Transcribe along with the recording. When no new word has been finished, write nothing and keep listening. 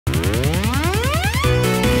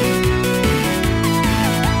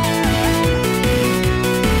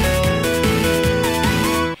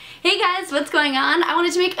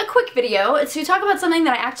wanted to make a quick video to talk about something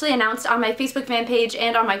that I actually announced on my Facebook fan page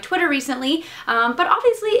and on my Twitter recently, but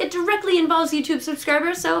obviously it directly involves YouTube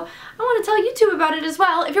subscribers, so I want to tell YouTube about it as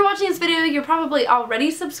well. If you're watching this video, you're probably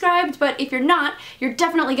already subscribed, but if you're not, you're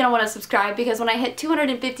definitely going to want to subscribe because when I hit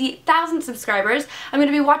 250,000 subscribers, I'm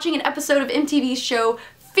going to be watching an episode of MTV's show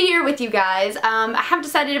Fear with you guys. I haven't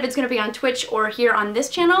decided if it's going to be on Twitch or here on this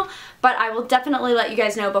channel, but I will definitely let you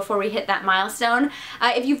guys know before we hit that milestone.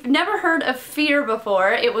 If you've never heard of Fear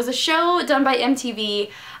before, it was a show done by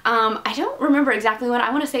MTV. I don't remember exactly when. I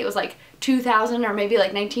want to say it was like 2000 or maybe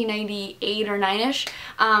like 1998 or 9-ish.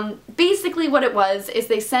 Basically what it was is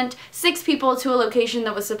they sent 6 people to a location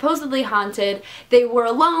that was supposedly haunted. They were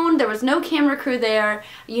alone, there was no camera crew there,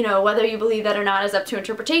 you know, whether you believe that or not is up to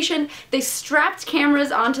interpretation. They strapped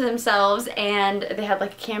cameras onto themselves and they had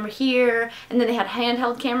like a camera here and then they had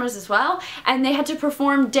handheld cameras as well, and they had to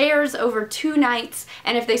perform dares over 2 nights,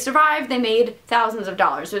 and if they survived they made thousands of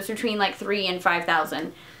dollars. So it's between like $3,000 and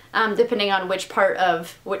 $5,000. Depending on which part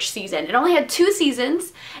of which season. It only had 2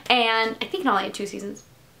 seasons, and I think it only had 2 seasons.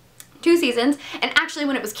 2 seasons, and actually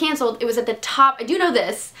when it was canceled, it was at the top. I do know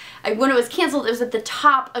this. When it was canceled, it was at the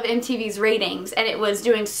top of MTV's ratings, and it was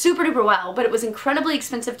doing super duper well, but it was incredibly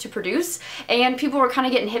expensive to produce, and people were kind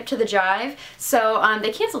of getting hip to the jive, so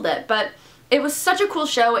they canceled it. But it was such a cool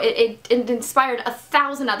show. It inspired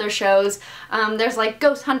 1,000 other shows. There's like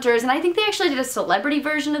Ghost Hunters, and I think they actually did a celebrity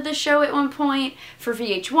version of this show at one point for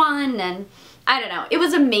VH1, and I don't know. It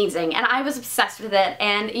was amazing, and I was obsessed with it,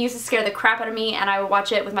 and it used to scare the crap out of me, and I would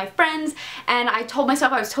watch it with my friends, and I told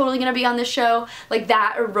myself I was totally going to be on this show, like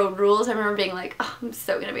that or Road Rules. I remember being like, oh, I'm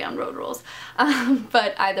so going to be on Road Rules.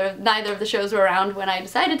 But neither of the shows were around when I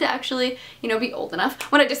decided to actually, you know, be old enough.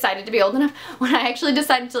 When I decided to be old enough. When I actually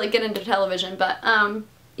decided to like get into television, but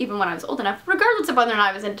even when I was old enough, regardless of whether or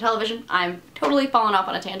not I was into television, I'm totally fallen off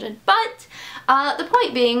on a tangent. But the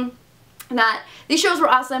point being that these shows were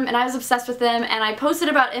awesome and I was obsessed with them, and I posted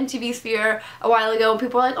about MTV's Fear a while ago and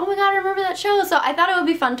people were like, oh my god, I remember that show, so I thought it would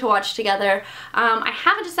be fun to watch together. I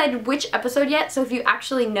haven't decided which episode yet, so if you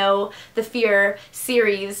actually know the Fear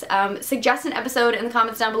series, suggest an episode in the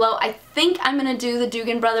comments down below. I think I'm going to do the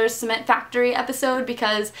Dugan Brothers Cement Factory episode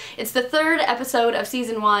because it's the 3rd episode of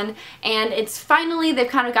season 1, and it's finally, they've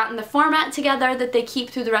kind of gotten the format together that they keep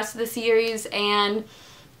through the rest of the series, and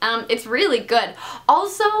it's really good.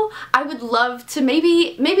 Also, I would love to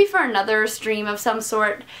maybe for another stream of some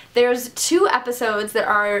sort, there's 2 episodes that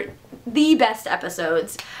are the best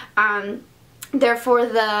episodes. They're for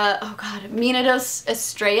the, oh god, Mina dos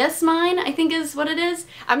Estrellas mine, I think is what it is.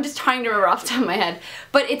 I'm just trying to remember off the top of my head.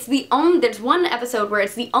 But it's there's one episode where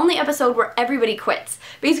it's the only episode where everybody quits.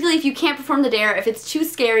 Basically, if you can't perform the dare, if it's too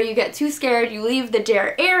scary, you get too scared, you leave the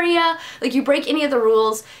dare area, like you break any of the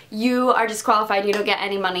rules, you are disqualified, you don't get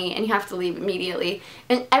any money, and you have to leave immediately.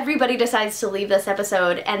 And everybody decides to leave this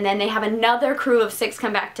episode, and then they have another crew of 6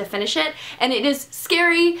 come back to finish it, and it is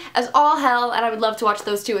scary as all hell, and I would love to watch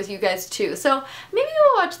those 2 with you guys too. So maybe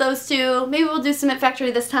we'll watch those 2, maybe we'll do Cement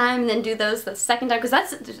Factory this time and then do those the second time, because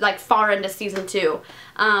that's like far into season 2.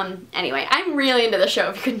 Anyway, I'm really into the show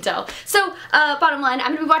if you couldn't tell. So, bottom line, I'm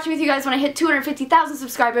going to be watching with you guys when I hit 250,000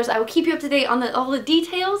 subscribers. I will keep you up to date on all the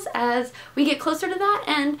details as we get closer to that,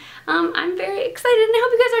 and I'm very excited, and I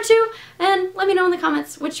hope you guys are too, and let me know in the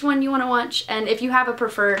comments which one you want to watch, and if you have a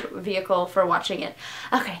preferred vehicle for watching it.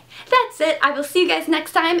 Okay, that's it. I will see you guys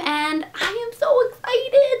next time, and I am so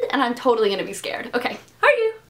excited, and I'm totally going to be scared. Okay,